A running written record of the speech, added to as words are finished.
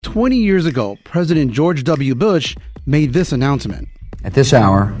20 years ago, President George W. Bush made this announcement. At this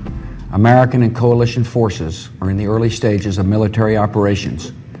hour, American and coalition forces are in the early stages of military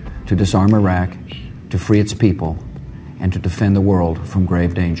operations to disarm Iraq, to free its people, and to defend the world from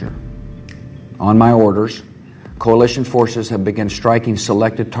grave danger. On my orders, coalition forces have begun striking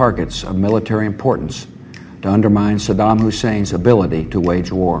selected targets of military importance to undermine Saddam Hussein's ability to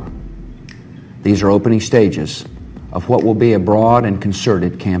wage war. These are opening stages of what will be a broad and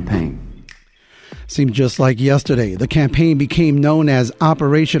concerted campaign. Seemed just like yesterday. The campaign became known as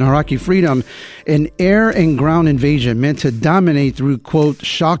Operation Iraqi Freedom, an air and ground invasion meant to dominate through, quote,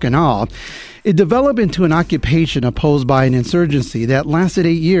 shock and awe. It developed into an occupation opposed by an insurgency that lasted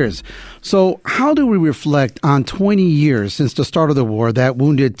 8 years. So how do we reflect on 20 years since the start of the war that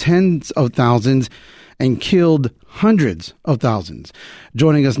wounded tens of thousands and killed hundreds of thousands?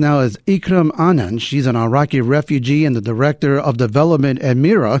 Joining us now is Ikram Anand. She's an Iraqi refugee and the director of development at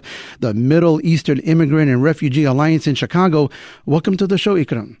MIRA, the Middle Eastern Immigrant and Refugee Alliance in Chicago. Welcome to the show,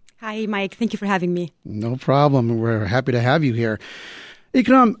 Ikram. Hi, Mike. Thank you for having me. No problem. We're happy to have you here.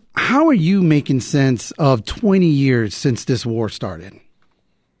 Ikram, how are you making sense of 20 years since this war started?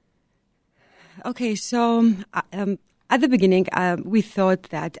 Okay, so at the beginning, we thought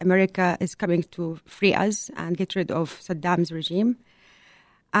that America is coming to free us and get rid of Saddam's regime.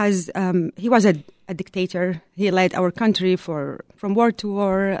 As he was a dictator, he led our country from war to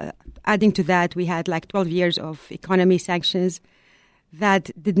war. Adding to that, we had like 12 years of economy sanctions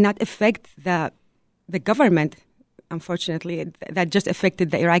that did not affect the government. Unfortunately, that just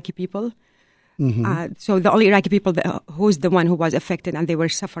affected the Iraqi people. Mm-hmm. So the only Iraqi people who's the one who was affected, and they were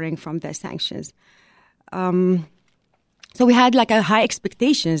suffering from the sanctions. So we had like a high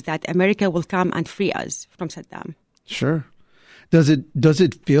expectations that America will come and free us from Saddam. Sure. Does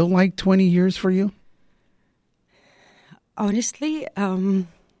it feel like 20 years for you? Honestly, I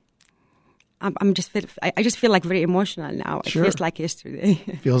just feel like very emotional now. Sure. It feels like yesterday.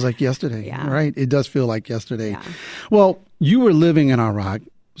 It feels like yesterday. Yeah. Right. It does feel like yesterday. Yeah. Well, you were living in Iraq.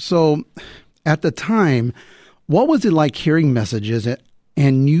 So at the time, what was it like hearing messages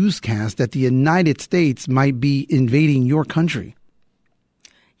and newscasts that the United States might be invading your country?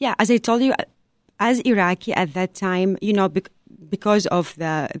 Yeah, as I told you, as Iraqi at that time, because of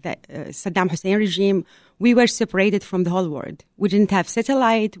the Saddam Hussein regime, we were separated from the whole world. We didn't have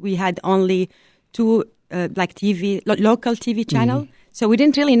satellite. We had only two local TV channel. Mm-hmm. So we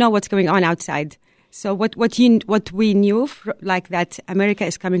didn't really know what's going on outside. So what we knew, like that America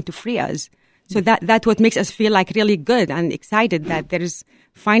is coming to free us. So that's what makes us feel like really good and excited that there is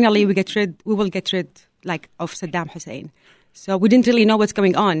finally we will get rid like of Saddam Hussein. So we didn't really know what's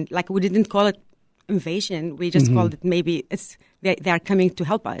going on. Like we didn't call it invasion. We just called it maybe they are coming to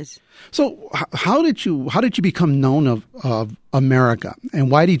help us. So how did you become known of America, and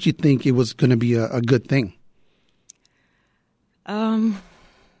why did you think it was going to be a good thing?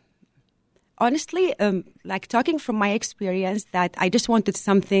 Honestly, like talking from my experience, that I just wanted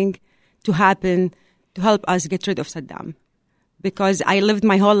something to happen to help us get rid of Saddam, because I lived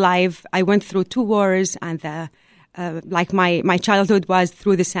my whole life. I went through 2 wars, and my childhood was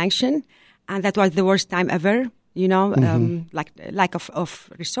through the sanction, and that was the worst time ever. Like lack of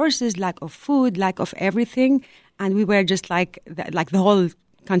resources, lack of food, lack of everything, and we were just like the whole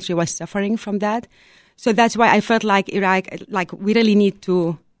country was suffering from that. So that's why I felt like Iraq, like we really need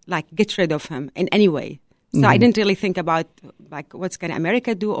to like get rid of him in any way. So I didn't really think about like what's going to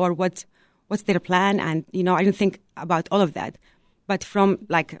America do or what's their plan, and I didn't think about all of that. But from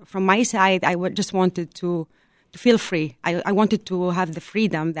my side, I just wanted to feel free. I wanted to have the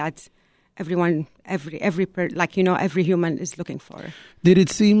freedom that everyone, every human is looking for. Did it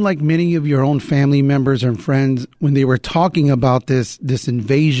seem like many of your own family members and friends, when they were talking about this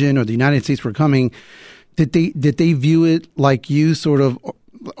invasion or the United States were coming, did they view it like you, sort of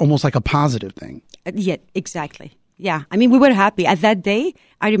almost like a positive thing? Yeah, exactly. Yeah, I mean, we were happy at that day.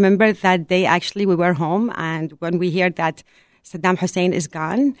 I remember that day actually we were home, and when we heard that Saddam Hussein is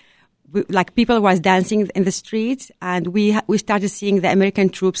gone, people was dancing in the streets, and we started seeing the American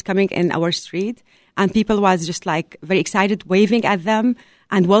troops coming in our street, and people was just like very excited, waving at them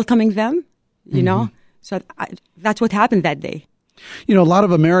and welcoming them, you know. So that's what happened that day. A lot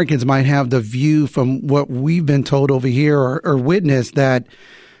of Americans might have the view from what we've been told over here or witnessed that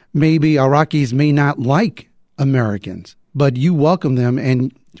maybe Iraqis may not like Americans, but you welcome them.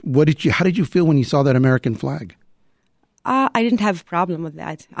 And how did you feel when you saw that American flag? I didn't have a problem with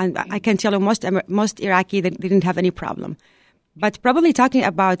that. And I can tell you most Iraqi, they didn't have any problem. But probably talking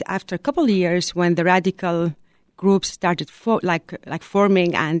about after a couple of years when the radical groups started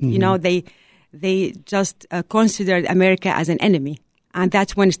forming and, they just considered America as an enemy. And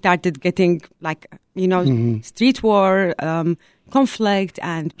that's when it started getting street war, conflict,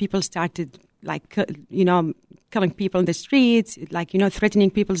 and people started killing people in the streets,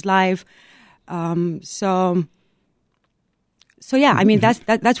 threatening people's life. So yeah, I mean,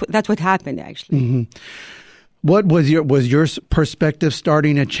 that's what happened actually. Mm-hmm. What was your perspective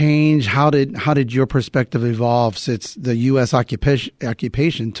starting to change? How did your perspective evolve since the U.S.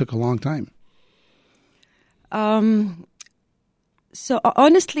 occupation took a long time? So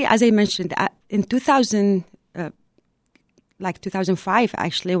honestly, as I mentioned, in 2005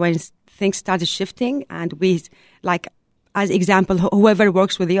 actually, when things started shifting, and we, as example, whoever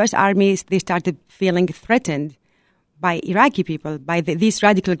works with the U.S. Army, they started feeling threatened by Iraqi people, by these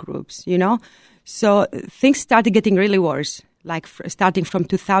radical groups, So things started getting really worse, starting from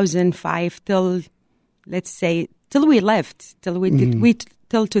 2005 till, let's say, till we left, till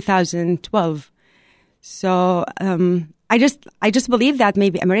 2012. So I just believe that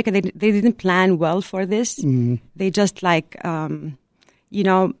maybe America, they didn't plan well for this. Mm-hmm. They just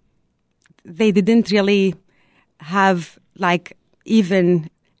they didn't really have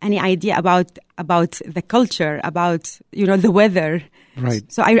even any idea about the culture, about the weather. Right.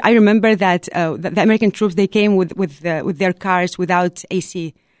 So I remember that the American troops, they came with their cars without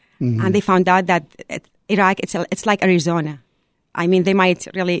AC, mm-hmm. and they found out that Iraq, it's like Arizona. I mean, they might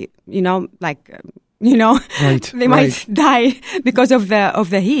really right, they might die because of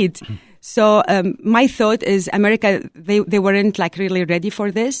the heat. So my thought is America, they weren't really ready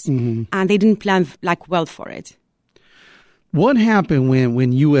for this, mm-hmm. and they didn't plan well for it. What happened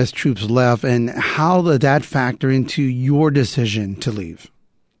when U.S. troops left, and how did that factor into your decision to leave?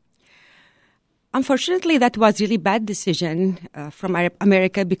 Unfortunately, that was a really bad decision from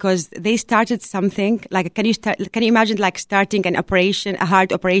America, because they started something can you imagine starting an operation, a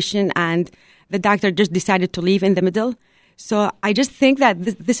heart operation, and the doctor just decided to leave in the middle? So I just think that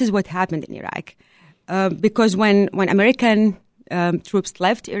this is what happened in Iraq, because when American troops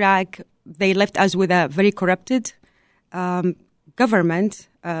left Iraq, they left us with a very corrupted government,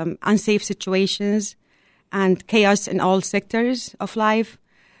 unsafe situations, and chaos in all sectors of life.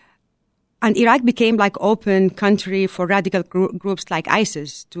 And Iraq became open country for radical groups like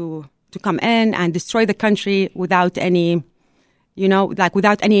ISIS to come in and destroy the country without any,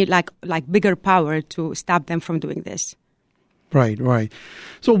 without any bigger power to stop them from doing this. Right.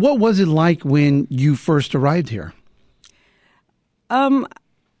 So what was it like when you first arrived here? I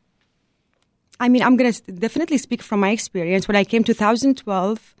mean, I'm going to definitely speak from my experience. When I came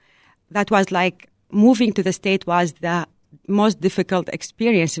 2012, that was moving to the state was the most difficult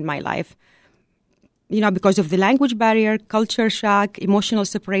experience in my life. Because of the language barrier, culture shock, emotional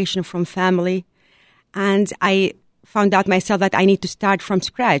separation from family. And I found out myself that I need to start from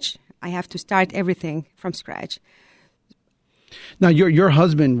scratch. I have to start everything from scratch. Now, your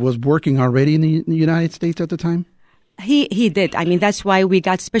husband was working already in the United States at the time? He did. I mean, that's why we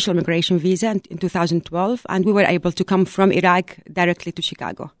got special immigration visa in 2012, and we were able to come from Iraq directly to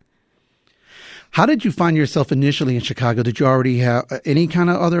Chicago. How did you find yourself initially in Chicago? Did you already have any kind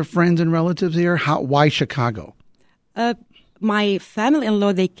of other friends and relatives here? Why Chicago? My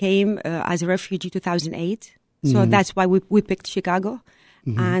family-in-law, they came as a refugee 2008. So mm-hmm. that's why we picked Chicago.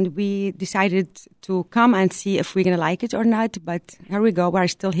 Mm-hmm. And we decided to come and see if we're going to like it or not. But here we go. We're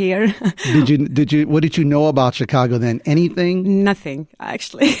still here. What did you know about Chicago then? Anything? Nothing,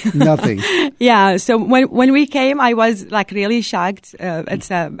 actually. Nothing. Yeah. So when we came, I was really shocked.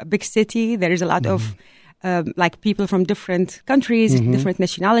 It's a big city. There is a lot mm-hmm. of people from different countries, mm-hmm. different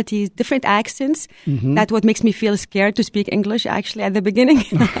nationalities, different accents. Mm-hmm. That's what makes me feel scared to speak English, actually, at the beginning.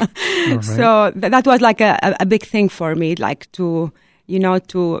 Right. So that was a big thing for me,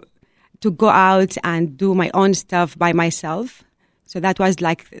 to go out and do my own stuff by myself. So that was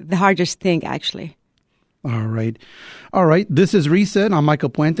the hardest thing, actually. All right. This is Reset. I'm Michael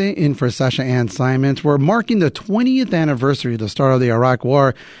Puente in for Sasha Ann Simons. We're marking the 20th anniversary of the start of the Iraq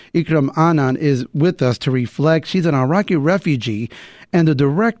War. Ikram Anand is with us to reflect. She's an Iraqi refugee and the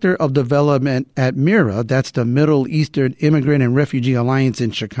director of development at MIRA. That's the Middle Eastern Immigrant and Refugee Alliance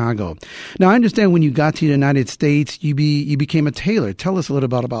in Chicago. Now, I understand when you got to the United States, you became a tailor. Tell us a little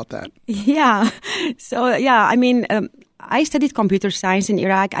bit about that. Yeah. So, I mean, I studied computer science in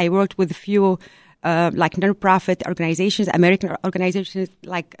Iraq. I worked with a few non-profit organizations, American organizations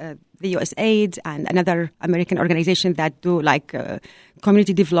like the USAID and another American organization that do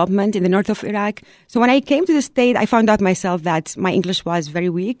community development in the north of Iraq. So when I came to the state, I found out myself that my English was very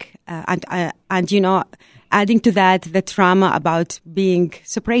weak, and adding to that the trauma about being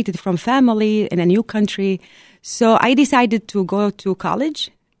separated from family in a new country. So I decided to go to college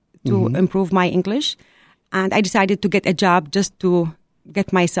to mm-hmm. improve my English, and I decided to get a job just to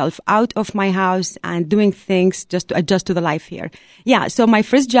get myself out of my house and doing things just to adjust to the life here. Yeah, so my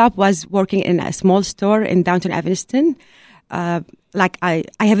first job was working in a small store in downtown Evanston. Like I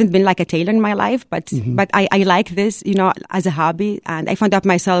haven't been like a tailor in my life, but I like this, as a hobby. And I found out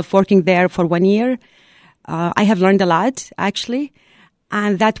myself working there for 1 year. I have learned a lot, actually.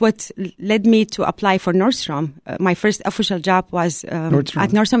 And that's what led me to apply for Nordstrom. My first official job was at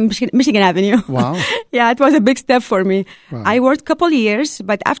Nordstrom, Michigan Avenue. Wow. Yeah, it was a big step for me. Wow. I worked a couple years,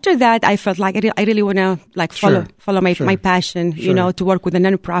 but after that, I felt like I really want to follow my passion, to work with a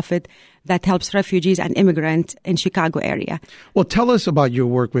nonprofit that helps refugees and immigrants in Chicago area. Well, tell us about your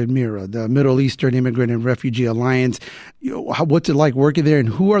work with MIRA, the Middle Eastern Immigrant and Refugee Alliance. What's it like working there, and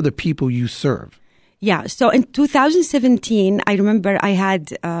who are the people you serve? Yeah, so in 2017, I remember I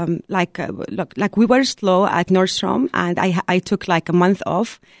had we were slow at Nordstrom, and I took like a month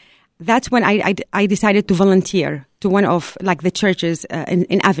off. That's when I decided to volunteer to one of like the churches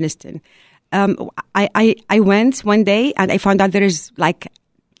in Evanston. I went one day and I found out there is like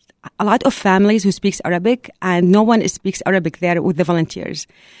a lot of families who speaks Arabic, and no one speaks Arabic there with the volunteers.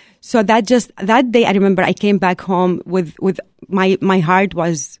 So that day, I remember I came back home with my heart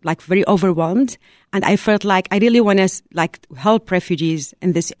was like very overwhelmed, and I felt like I really want to like help refugees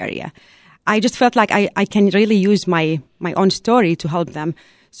in this area. I just felt like I can really use my own story to help them.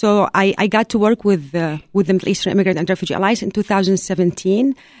 So I got to work with the Middle Eastern Immigrant and Refugee Alliance in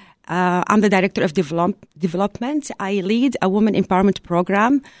 2017. I'm the director of development. I lead a women empowerment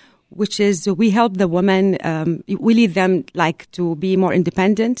program, which is we help the women, we lead them like to be more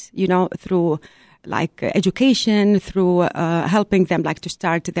independent, through like education, through helping them like to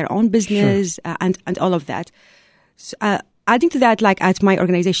start their own business. Sure. And all of that. So, adding to that, like at my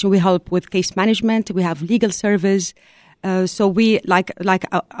organization, we help with case management. We have legal service. So we like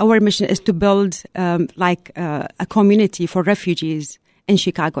our mission is to build a community for refugees in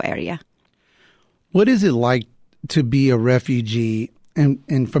Chicago area. What is it like to be a refugee?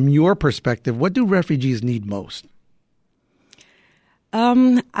 And from your perspective, what do refugees need most?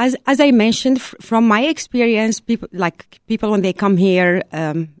 As I mentioned, from my experience, people when they come here,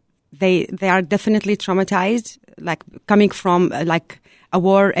 they are definitely traumatized, like coming from like a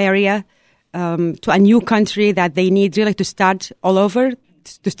war area to a new country that they need really to start all over,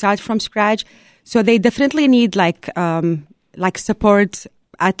 to start from scratch. So they definitely need like support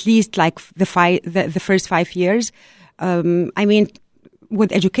at least like the first 5 years. I mean,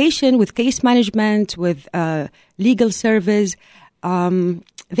 with education, with case management, with legal service,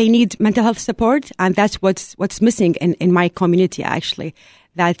 they need mental health support, and that's what's missing in my community actually.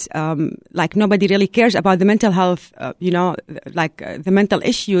 That like nobody really cares about the mental health, the mental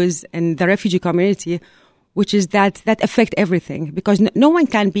issues in the refugee community, which is that affect everything, because no one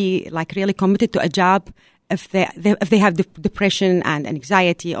can be like really committed to a job if they have depression and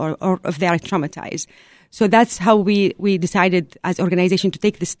anxiety or if they are traumatized. So that's how we decided as organization to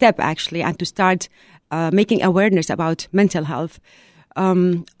take the step actually and to start making awareness about mental health.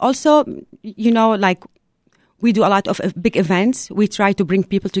 Also, like we do a lot of big events. We try to bring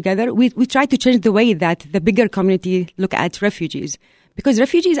people together. We try to change the way that the bigger community look at refugees, because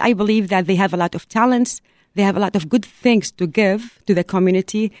refugees, I believe that they have a lot of talents. They have a lot of good things to give to the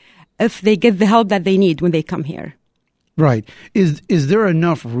community if they get the help that they need when they come here. Right. Is there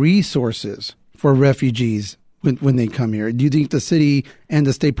enough resources for refugees when they come here? Do you think the city and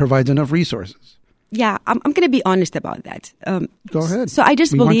the state provides enough resources? Yeah, I'm going to be honest about that. Go ahead. So I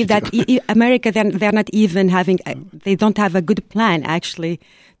just believe that America, they're not even they don't have a good plan actually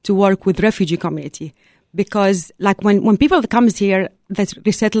to work with refugee community. Because like when people comes here, the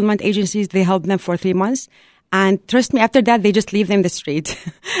resettlement agencies, they help them for 3 months. And trust me, after that, they just leave them in the street.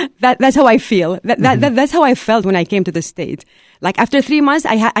 That's how I feel. That's how I felt when I came to the state. Like after 3 months,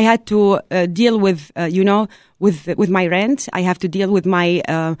 I had to deal with, with my rent. I have to deal with my,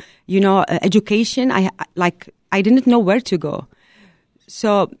 education. I didn't know where to go.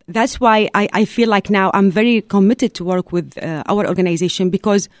 So that's why I feel like now I'm very committed to work with our organization,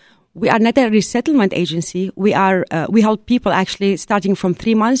 because we are not a resettlement agency. We help people actually starting from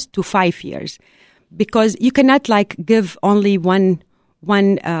 3 months to 5 years. Because you cannot like give only one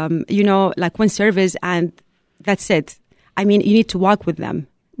service and that's it. I mean, you need to walk with them.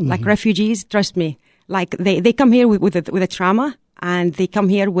 Mm-hmm. Like refugees, trust me, like they come here with a trauma, and they come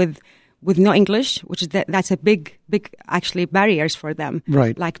here with no English, which is that's a big actually barriers for them.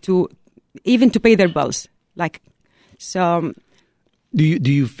 Right. Like to pay their bills. Like, so. Do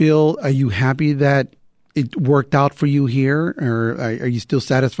you feel, are you happy that it worked out for you here, or are you still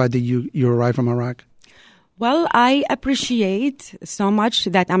satisfied that you arrived from Iraq? Well, I appreciate so much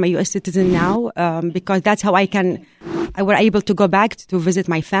that I'm a U.S. citizen now, because that's how I can I were able to go back to visit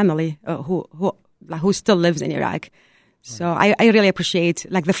my family who still lives in Iraq. So I really appreciate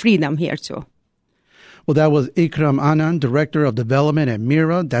the freedom here too. Well, that was Ikram Anand, Director of Development at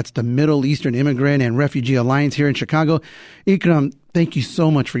MIRA. That's the Middle Eastern Immigrant and Refugee Alliance here in Chicago. Ikram, thank you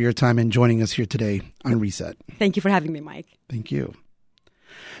so much for your time and joining us here today on Reset. Thank you for having me, Mike. Thank you.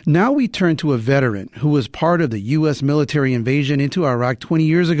 Now we turn to a veteran who was part of the U.S. military invasion into Iraq 20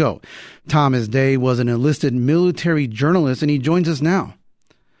 years ago. Thomas Day was an enlisted military journalist, and he joins us now.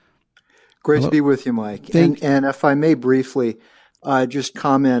 Great to be with you, Mike. And if I may briefly just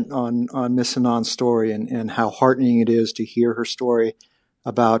comment on Miss Anand's story and how heartening it is to hear her story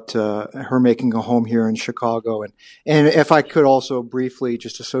about her making a home here in Chicago. And if I could also briefly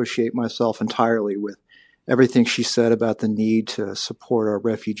just associate myself entirely with everything she said about the need to support our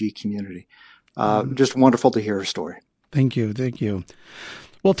refugee community. Just wonderful to hear her story. Thank you. Thank you.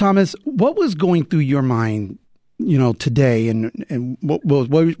 Well, Thomas, what was going through your mind, today, and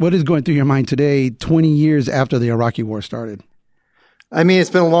what is going through your mind today, 20 years after the Iraqi war started? I mean, it's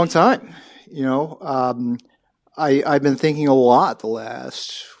been a long time. I've been thinking a lot the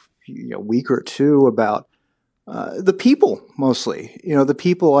last week or two about the people, mostly. The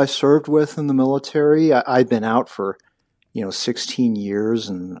people I served with in the military. I've been out for 16 years,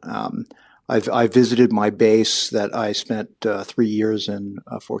 and I've visited my base that I spent 3 years in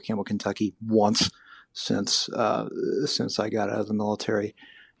Fort Campbell, Kentucky, once since I got out of the military.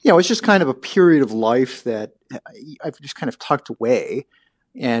 It's just kind of a period of life that I've just kind of tucked away.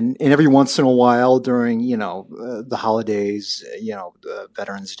 And every once in a while during, the holidays,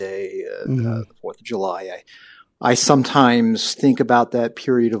 Veterans Day, the 4th of July, I sometimes think about that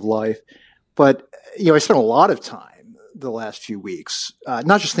period of life. But, I spent a lot of time the last few weeks,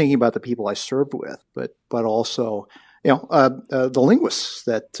 not just thinking about the people I served with, but also, the linguists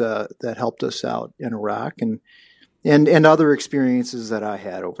that helped us out in Iraq and other experiences that I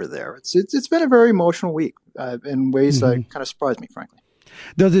had over there. It's been a very emotional week in ways that kind of surprised me, frankly.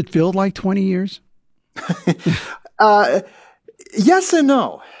 Does it feel like 20 years? Yes and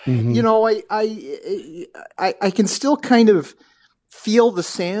no. I can still kind of feel the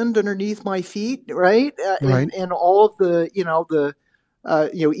sand underneath my feet, right? Right. And all of the,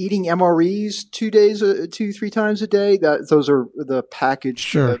 eating MREs 3 times a day. Those are the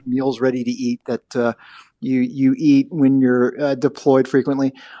packaged meals ready to eat that you eat when you're deployed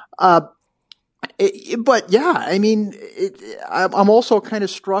frequently. But yeah, I mean, I'm also kind of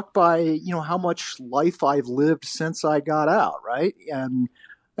struck by, how much life I've lived since I got out, right? And,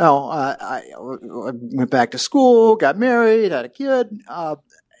 I went back to school, got married, had a kid, kind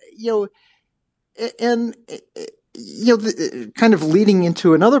of leading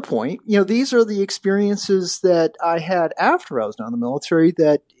into another point, these are the experiences that I had after I was done in the military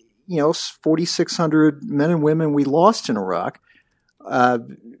that, 4,600 men and women we lost in Iraq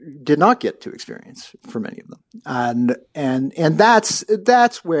did not get to experience for many of them. And that's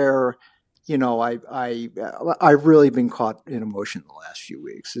where, I've really been caught in emotion the last few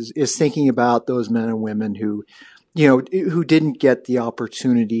weeks is thinking about those men and women who didn't get the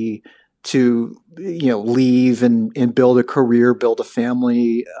opportunity to, leave and build a career, build a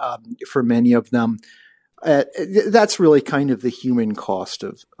family, for many of them. That's really kind of the human cost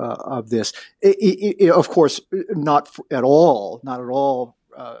of this. Of course, not at all,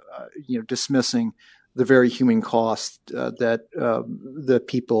 dismissing the very human cost that the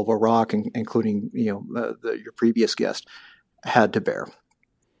people of Iraq, including your previous guest, had to bear.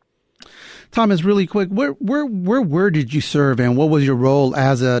 Thomas, really quick, where did you serve, and what was your role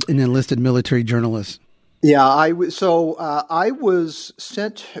as an enlisted military journalist? Yeah, I was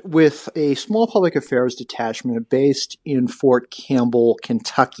sent with a small public affairs detachment based in Fort Campbell,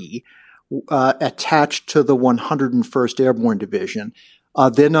 Kentucky, attached to the 101st Airborne Division,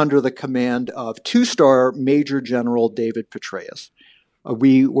 then under the command of 2-star Major General David Petraeus.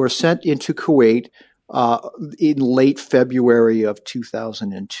 We were sent into Kuwait in late February of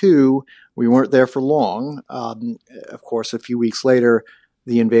 2002. We weren't there for long. Of course, a few weeks later,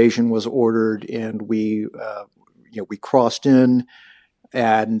 the invasion was ordered, and we crossed in,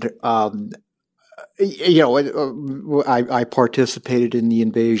 and I participated in the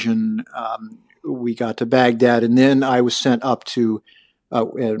invasion. We got to Baghdad, and then I was sent up to,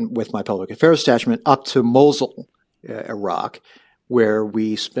 and with my public affairs detachment, up to Mosul, Iraq, where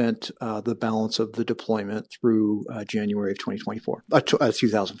we spent the balance of the deployment through January of 2004,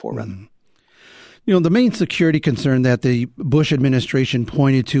 rather. The main security concern that the Bush administration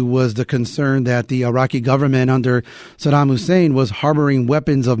pointed to was the concern that the Iraqi government under Saddam Hussein was harboring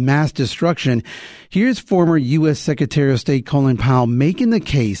weapons of mass destruction. Here's former U.S. Secretary of State Colin Powell making the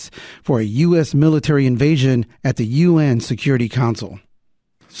case for a U.S. military invasion at the UN Security Council.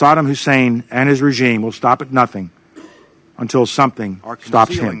 Saddam Hussein and his regime will stop at nothing until something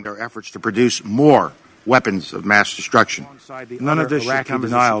stops him. Their efforts to produce more weapons of mass destruction. None of this should come as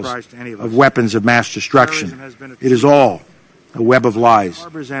denials of weapons of mass destruction. It is all a web of lies.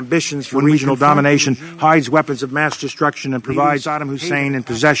 Harbor's ambitions for regional domination, hides weapons of mass destruction, and provides Saddam Hussein in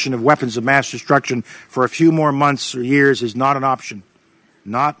possession of weapons of mass destruction for a few more months or years is not an option.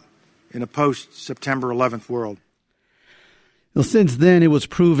 Not in a post-September 11th world. Well, since then, it was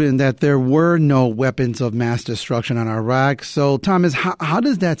proven that there were no weapons of mass destruction in Iraq. So, Thomas, how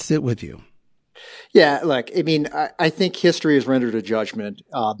does that sit with you? Yeah, look, I mean, I think history has rendered a judgment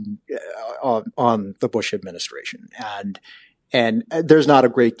on the Bush administration, and there's not a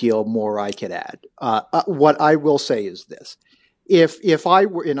great deal more I could add. What I will say is this: if I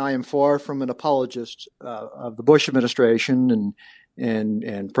were, and I am far from an apologist of the Bush administration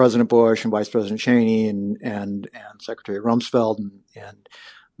and President Bush and Vice President Cheney and Secretary Rumsfeld and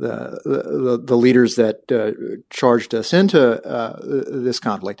the leaders that charged us into this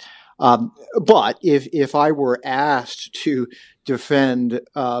conflict. But if I were asked to defend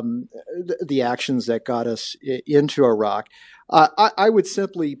the actions that got us into Iraq, I would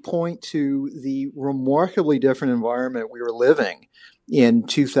simply point to the remarkably different environment we were living in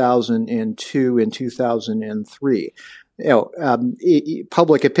 2002 and 2003.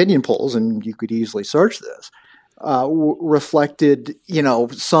 Public opinion polls, and you could easily search this, reflected,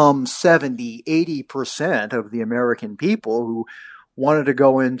 some 70, 80% of the American people who wanted to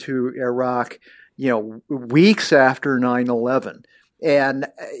go into Iraq, weeks after 9/11. And,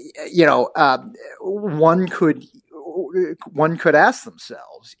 one could ask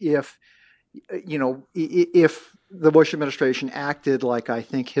themselves if the Bush administration acted like I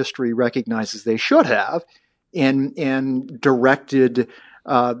think history recognizes they should have and directed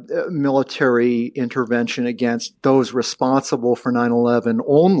military intervention against those responsible for 9/11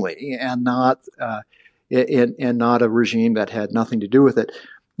 only and not a regime that had nothing to do with it.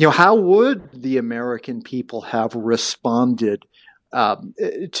 How would the American people have responded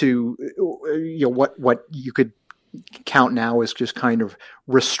to what you could count now as just kind of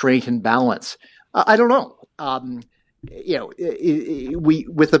restraint and balance? I don't know. We,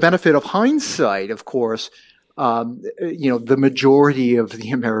 with the benefit of hindsight, of course, the majority of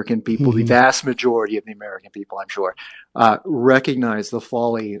the American people, the vast majority of the American people, I'm sure, recognize the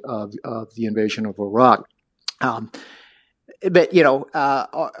folly of the invasion of Iraq. But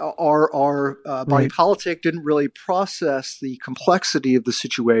our body politic didn't really process the complexity of the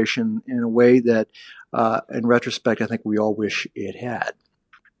situation in a way that, in retrospect, I think we all wish it had.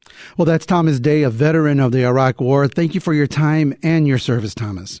 Well, that's Thomas Day, a veteran of the Iraq War. Thank you for your time and your service,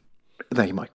 Thomas. Thank you, Mike.